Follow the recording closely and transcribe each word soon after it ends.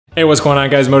Hey, what's going on,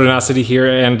 guys? Motonosity here,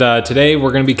 and today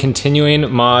we're going to be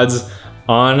continuing mods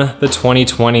on the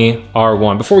 2020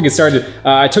 R1. Before we get started,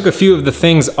 I took a few of the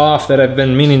things off that I've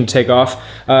been meaning to take off.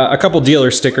 A couple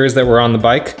dealer stickers that were on the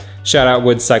bike. Shout out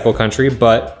Wood Cycle Country,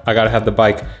 but I gotta have the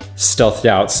bike stealthed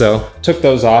out, so took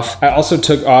those off. I also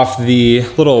took off the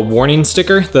little warning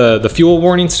sticker, the fuel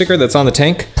warning sticker that's on the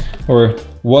tank, or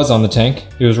was on the tank.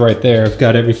 It was right there. I've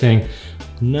got everything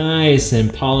nice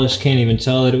and polished, can't even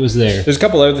tell that it was there. There's a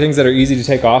couple other things that are easy to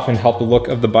take off and help the look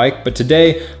of the bike, but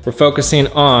today we're focusing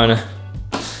on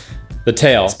the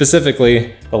tail,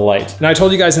 specifically the light. Now, I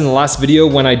told you guys in the last video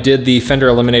when I did the fender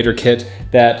eliminator kit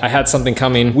that I had something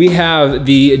coming. We have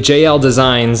the JL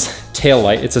Designs tail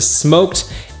light. It's a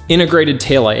smoked integrated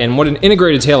tail light, and what an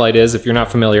integrated tail light is, if you're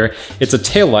not familiar, it's a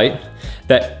tail light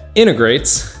that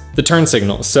integrates the turn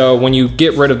signals. So when you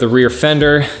get rid of the rear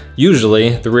fender,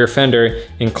 usually the rear fender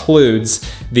includes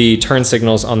the turn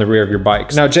signals on the rear of your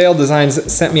bike. Now, JL Designs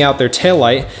sent me out their tail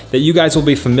light that you guys will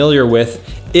be familiar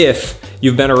with if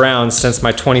you've been around since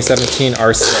my 2017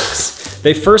 R6.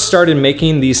 They first started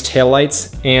making these tail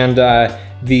lights and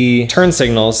the turn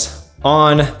signals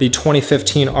on the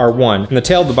 2015 R1. And the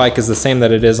tail of the bike is the same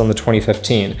that it is on the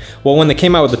 2015. Well, when they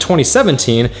came out with the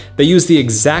 2017, they used the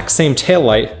exact same tail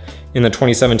light in the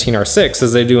 2017 R6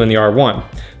 as they do in the R1.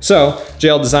 So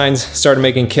JL Designs started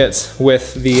making kits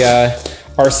with the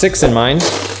R6 in mind.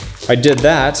 I did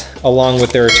that along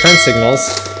with their turn signals,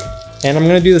 and I'm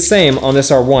gonna do the same on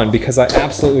this R1 because I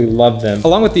absolutely love them.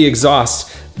 Along with the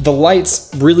exhaust, the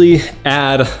lights really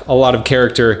add a lot of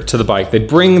character to the bike. They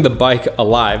bring the bike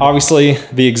alive. Obviously,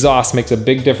 the exhaust makes a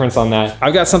big difference on that.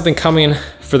 I've got something coming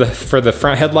for the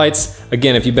front headlights.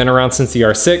 Again, if you've been around since the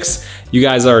R6, you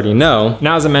guys already know.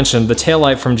 Now, as I mentioned, the tail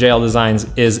light from JL Designs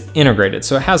is integrated,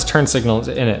 so it has turn signals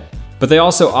in it. But they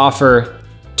also offer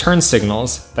turn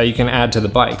signals that you can add to the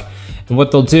bike. And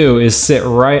what they'll do is sit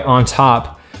right on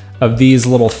top of these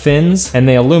little fins, and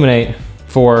they illuminate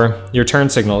for your turn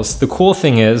signals. The cool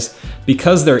thing is,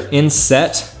 because they're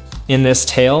inset in this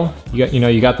tail,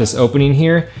 you got this opening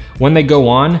here. When they go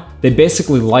on, they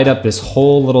basically light up this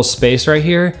whole little space right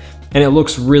here, and it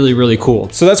looks really, really cool.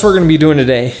 So that's what we're gonna be doing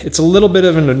today. It's a little bit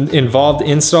of an involved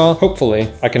install. Hopefully,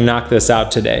 I can knock this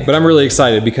out today. But I'm really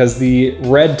excited because the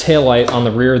red tail light on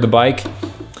the rear of the bike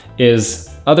is,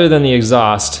 other than the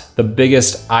exhaust, the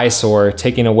biggest eyesore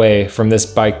taking away from this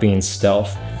bike being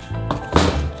stealth.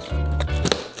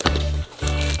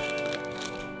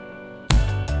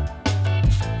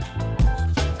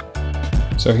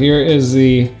 So here is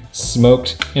the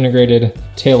smoked integrated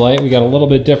taillight. We got a little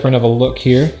bit different of a look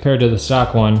here compared to the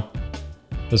stock one.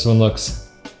 This one looks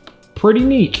pretty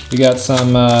neat. We got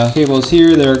some cables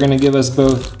here that are gonna give us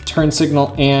both turn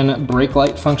signal and brake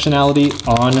light functionality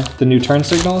on the new turn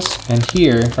signals. And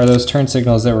here are those turn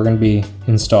signals that we're gonna be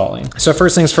installing. So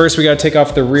first things first, we gotta take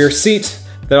off the rear seat.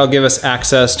 That'll give us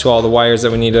access to all the wires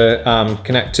that we need to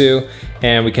connect to,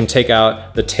 and we can take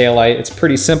out the tail light. It's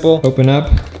pretty simple. Open up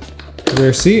the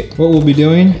rear seat. What we'll be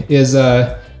doing is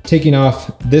taking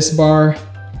off this bar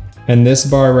and this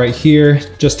bar right here,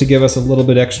 just to give us a little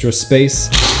bit extra space.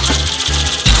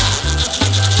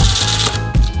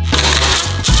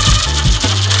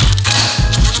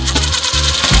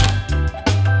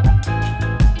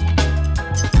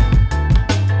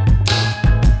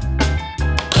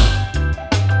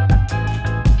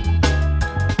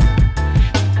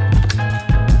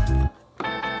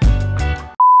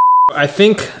 I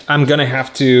think I'm gonna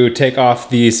have to take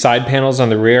off the side panels on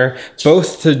the rear,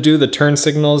 both to do the turn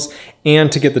signals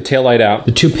and to get the taillight out.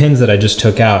 The two pins that I just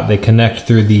took out, they connect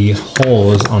through the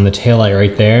holes on the taillight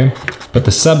right there, but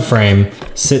the subframe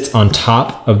sits on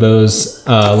top of those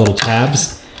little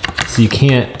tabs, so you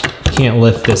can't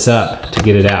lift this up to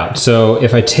get it out. So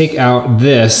if I take out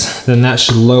this, then that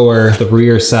should lower the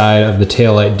rear side of the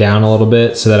taillight down a little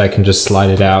bit so that I can just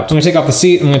slide it out. I'm gonna take off the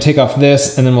seat, I'm gonna take off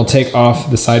this, and then we'll take off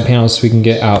the side panels so we can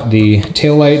get out the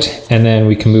taillight, and then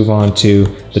we can move on to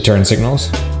the turn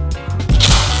signals.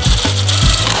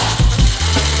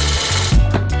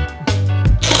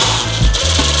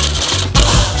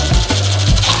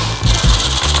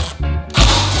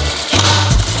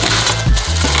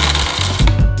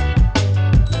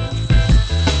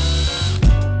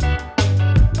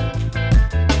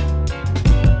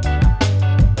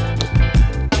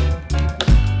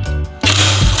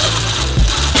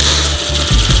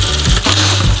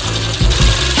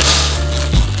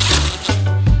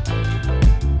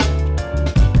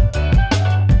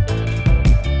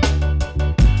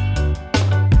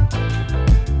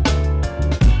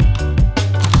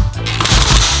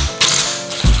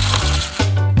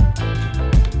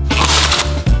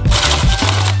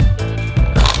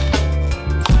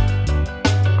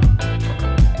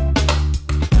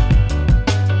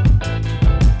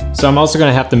 So I'm also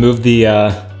gonna have to move the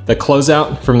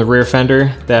closeout from the rear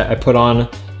fender that I put on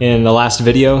in the last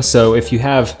video. So if you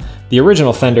have the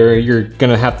original fender, you're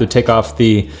gonna have to take off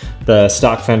the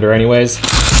stock fender anyways.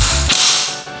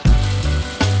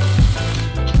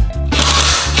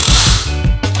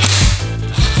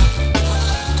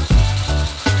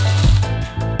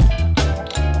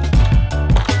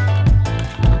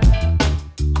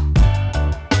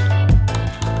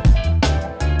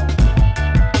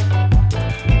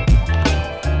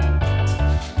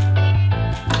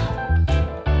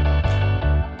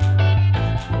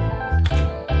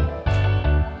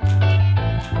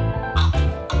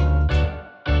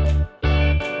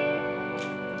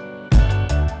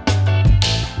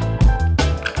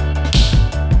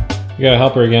 You gotta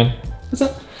help her again. What's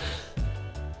up?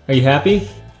 Are you happy?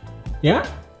 Yeah?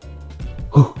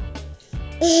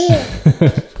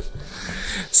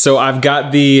 So I've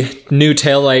got the new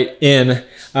taillight in.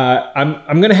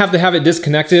 I'm gonna have to have it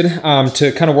disconnected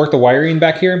to kind of work the wiring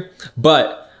back here,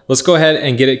 but let's go ahead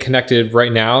and get it connected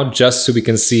right now just so we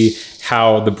can see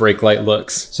how the brake light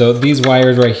looks. So these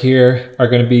wires right here are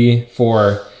gonna be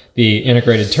for the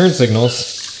integrated turn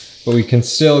signals, but we can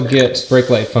still get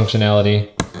brake light functionality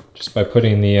just by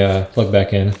putting the plug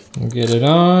back in. We'll get it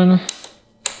on.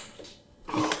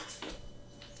 And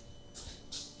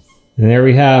there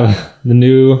we have the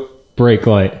new brake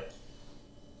light.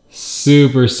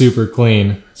 Super, super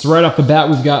clean. So right off the bat,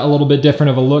 we've got a little bit different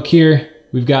of a look here.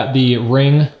 We've got the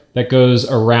ring that goes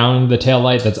around the tail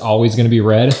light that's always gonna be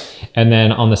red. And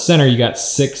then on the center, you got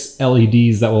 6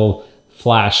 LEDs that will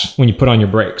flash when you put on your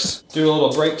brakes. Do a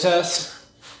little brake test.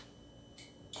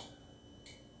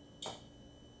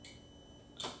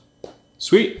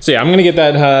 Sweet. So yeah, I'm gonna get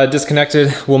that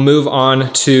disconnected. We'll move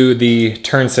on to the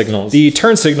turn signals. The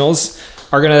turn signals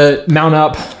are gonna mount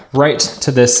up right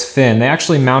to this fin. They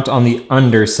actually mount on the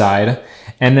underside,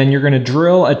 and then you're gonna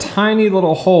drill a tiny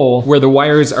little hole where the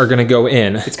wires are gonna go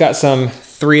in. It's got some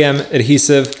 3M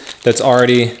adhesive that's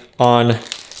already on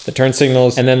the turn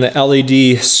signals, and then the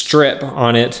LED strip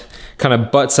on it kind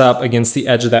of butts up against the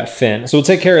edge of that fin. So we'll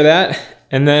take care of that,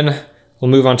 and then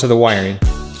we'll move on to the wiring.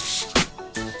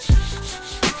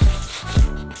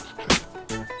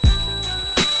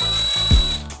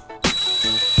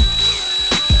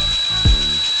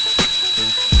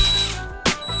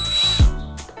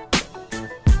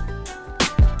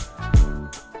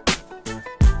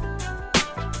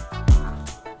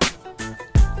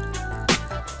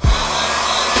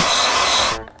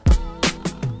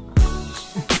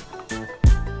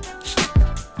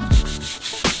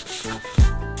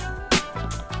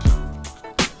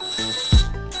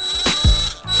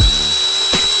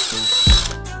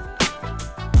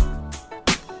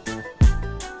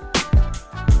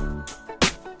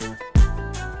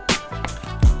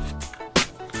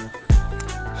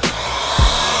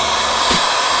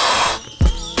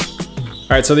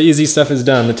 All right, so the easy stuff is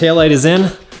done. The taillight is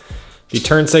in, the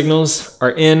turn signals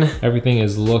are in, everything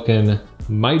is looking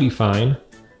mighty fine.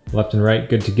 Left and right,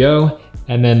 good to go.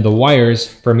 And then the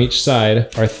wires from each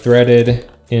side are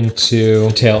threaded into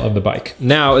the tail of the bike.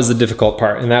 Now is the difficult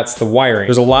part, and that's the wiring.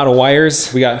 There's a lot of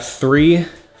wires. We got 3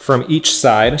 from each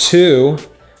side, 2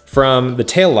 from the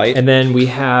tail light, and then we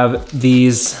have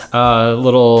these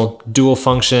little dual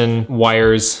function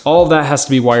wires. All of that has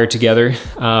to be wired together.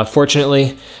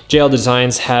 Fortunately, JL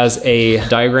Designs has a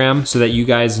diagram so that you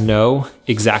guys know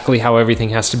exactly how everything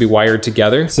has to be wired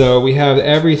together. So we have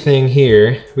everything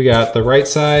here. We got the right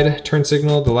side turn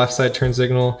signal, the left side turn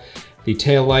signal, the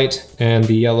tail light, and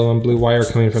the yellow and blue wire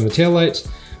coming from the tail light.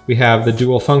 We have the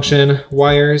dual function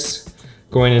wires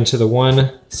going into the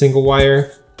one single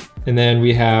wire. And then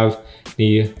we have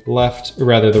the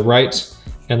right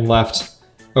and left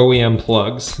OEM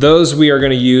plugs. Those we are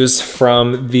gonna use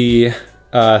from the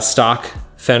stock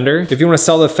fender. If you wanna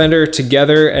sell the fender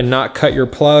together and not cut your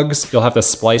plugs, you'll have to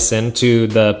splice into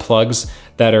the plugs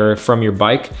that are from your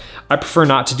bike. I prefer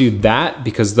not to do that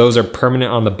because those are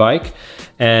permanent on the bike.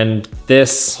 And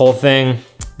this whole thing,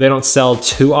 they don't sell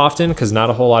too often because not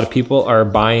a whole lot of people are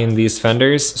buying these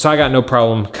fenders. So I got no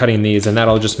problem cutting these, and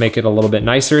that'll just make it a little bit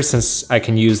nicer since I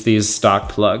can use these stock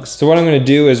plugs. So what I'm gonna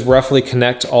do is roughly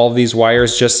connect all of these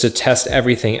wires just to test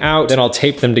everything out. Then I'll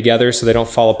tape them together so they don't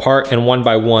fall apart, and one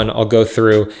by one I'll go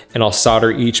through and I'll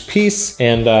solder each piece,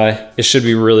 and it should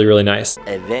be really, really nice.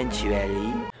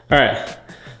 Eventually. All right,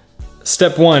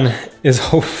 step 1 is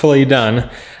hopefully done.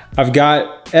 I've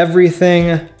got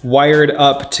everything wired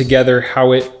up together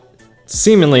how it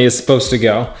seemingly is supposed to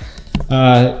go.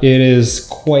 It is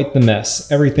quite the mess.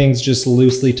 Everything's just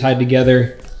loosely tied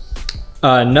together.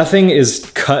 Nothing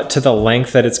is cut to the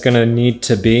length that it's gonna need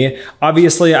to be.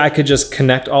 Obviously, I could just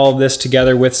connect all of this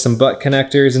together with some butt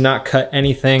connectors and not cut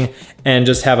anything and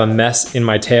just have a mess in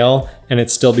my tail and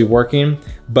it'd still be working.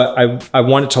 But I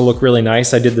want it to look really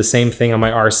nice. I did the same thing on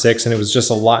my R6 and it was just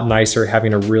a lot nicer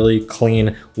having a really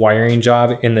clean wiring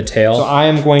job in the tail. So I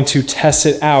am going to test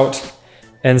it out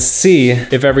and see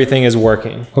if everything is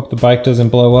working. Hope the bike doesn't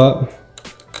blow up.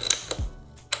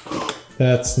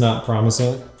 That's not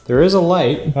promising. There is a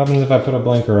light. What happens if I put a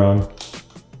blinker on?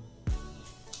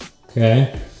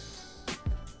 Okay.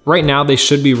 Right now they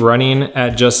should be running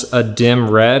at just a dim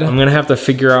red. I'm gonna have to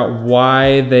figure out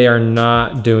why they are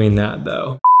not doing that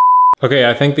though. Okay,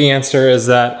 I think the answer is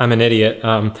that I'm an idiot.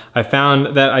 I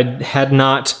found that I had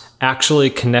not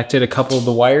actually connected a couple of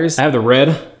the wires. I have the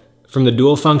red from the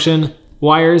dual function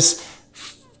wires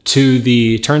to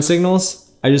the turn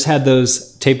signals. I just had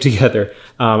those taped together.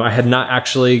 I had not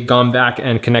actually gone back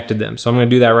and connected them. So I'm gonna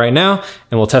do that right now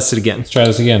and we'll test it again. Let's try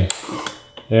this again.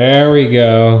 There we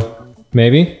go.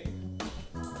 Maybe?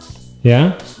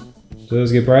 Yeah? Do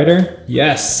those get brighter?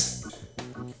 Yes.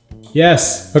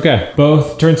 Yes, okay.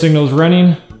 Both turn signals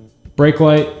running, brake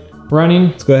light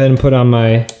running. Let's go ahead and put on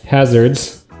my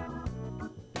hazards.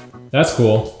 That's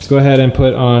cool. Let's go ahead and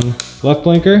put on left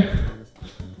blinker.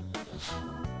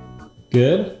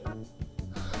 Good.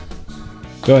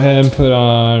 Go ahead and put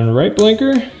on right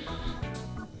blinker.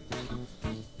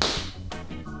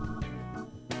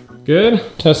 Good.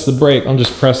 Test the brake. I'll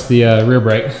just press the rear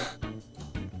brake.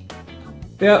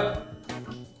 Yep.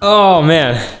 Oh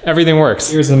man, everything works.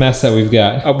 Here's the mess that we've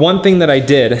got. One thing that I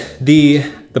did, the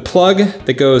plug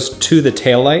that goes to the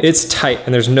taillight, it's tight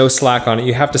and there's no slack on it.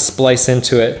 You have to splice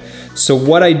into it. So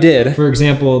what I did, for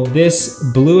example, this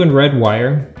blue and red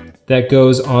wire that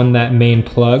goes on that main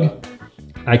plug,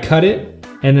 I cut it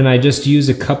and then I just used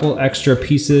a couple extra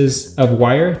pieces of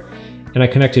wire and I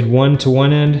connected one to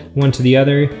one end, one to the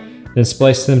other, then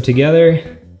spliced them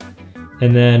together,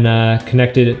 and then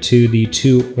connected it to the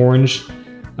two orange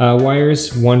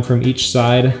wires, one from each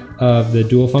side of the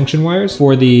dual function wires.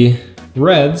 For the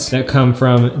reds that come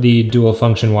from the dual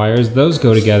function wires, those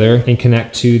go together and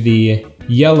connect to the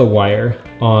yellow wire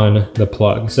on the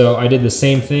plug. So I did the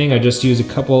same thing. I just used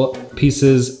a couple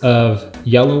pieces of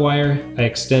yellow wire. I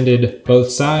extended both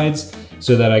sides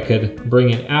so that I could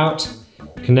bring it out,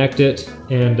 connect it,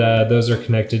 and those are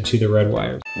connected to the red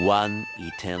wire. One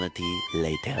eternity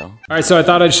later. All right, so I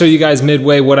thought I'd show you guys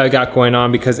midway what I got going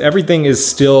on because everything is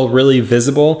still really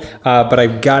visible, but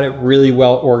I've got it really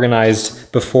well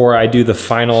organized before I do the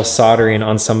final soldering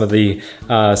on some of the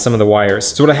wires.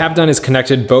 So what I have done is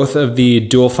connected both of the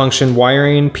dual function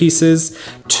wiring pieces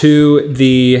to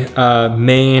the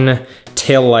main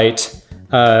taillight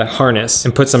harness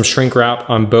and put some shrink wrap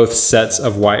on both sets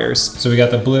of wires. So we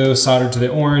got the blue soldered to the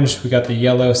orange, we got the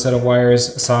yellow set of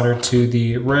wires soldered to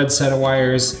the red set of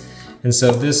wires. And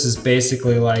so this is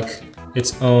basically like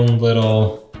its own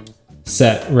little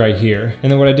set right here. And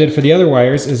then what I did for the other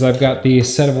wires is I've got the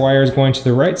set of wires going to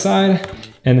the right side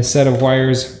and the set of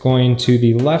wires going to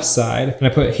the left side. And I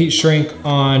put heat shrink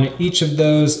on each of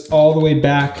those all the way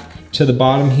back to the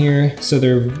bottom here, so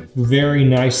they're very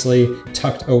nicely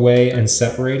tucked away and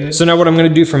separated. So now what I'm gonna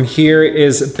do from here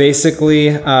is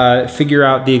basically figure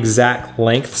out the exact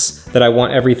lengths that I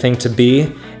want everything to be,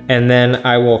 and then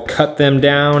I will cut them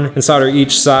down and solder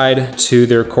each side to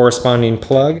their corresponding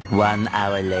plug. 1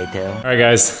 hour later. All right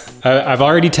guys, I've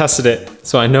already tested it,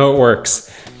 so I know it works.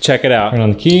 Check it out. Turn on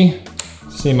the key,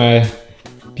 see my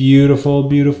beautiful,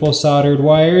 beautiful soldered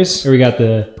wires. Here we got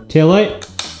the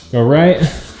taillight, go right.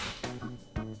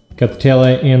 Got the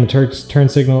taillight and the turn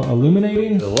signal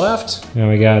illuminating. To the left.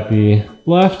 Now we got the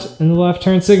left and the left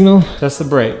turn signal. Test the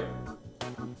brake.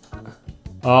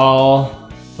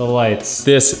 All the lights.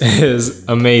 This is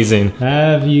amazing.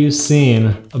 Have you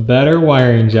seen a better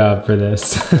wiring job for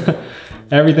this?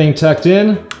 Everything tucked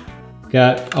in.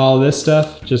 Got all this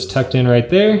stuff just tucked in right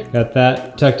there. Got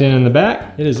that tucked in the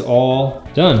back. It is all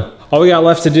done. All we got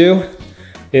left to do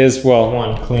is, well,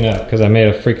 one, clean up because I made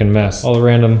a freaking mess. All the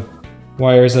random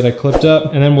wires that I clipped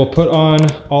up, and then we'll put on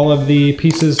all of the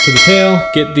pieces to the tail,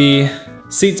 get the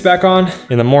seats back on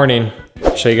in the morning,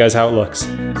 show you guys how it looks.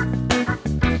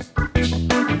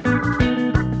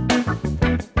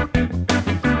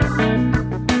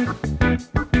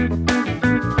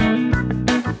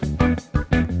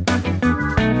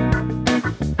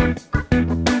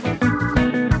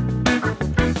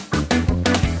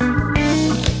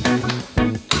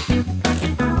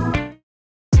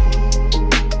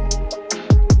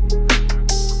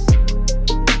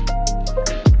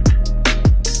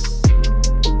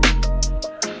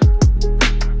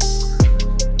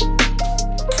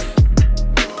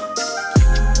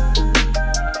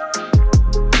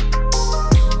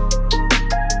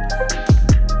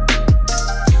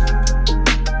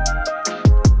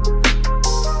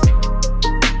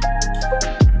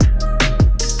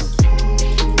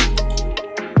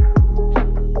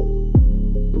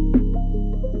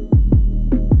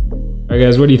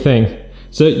 guys, what do you think?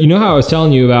 So you know how I was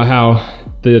telling you about how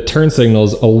the turn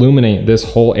signals illuminate this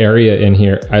whole area in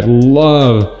here? I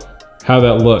love how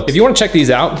that looks. If you want to check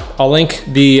these out, I'll link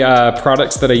the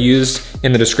products that I used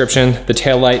in the description, the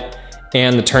taillight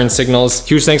and the turn signals.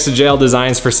 Huge thanks to JL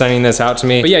Designs for sending this out to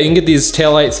me. But yeah, you can get these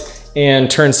taillights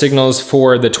and turn signals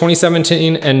for the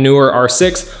 2017 and newer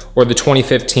R6 or the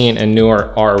 2015 and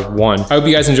newer R1. I hope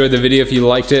you guys enjoyed the video. If you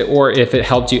liked it or if it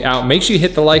helped you out, make sure you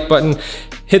hit the like button,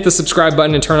 hit the subscribe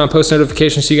button, and turn on post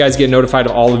notifications so you guys get notified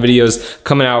of all the videos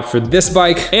coming out for this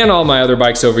bike and all my other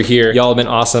bikes over here. Y'all have been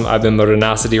awesome. I've been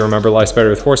Motonosity. Remember, life's better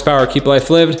with horsepower. Keep life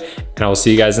lived, and I will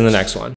see you guys in the next one.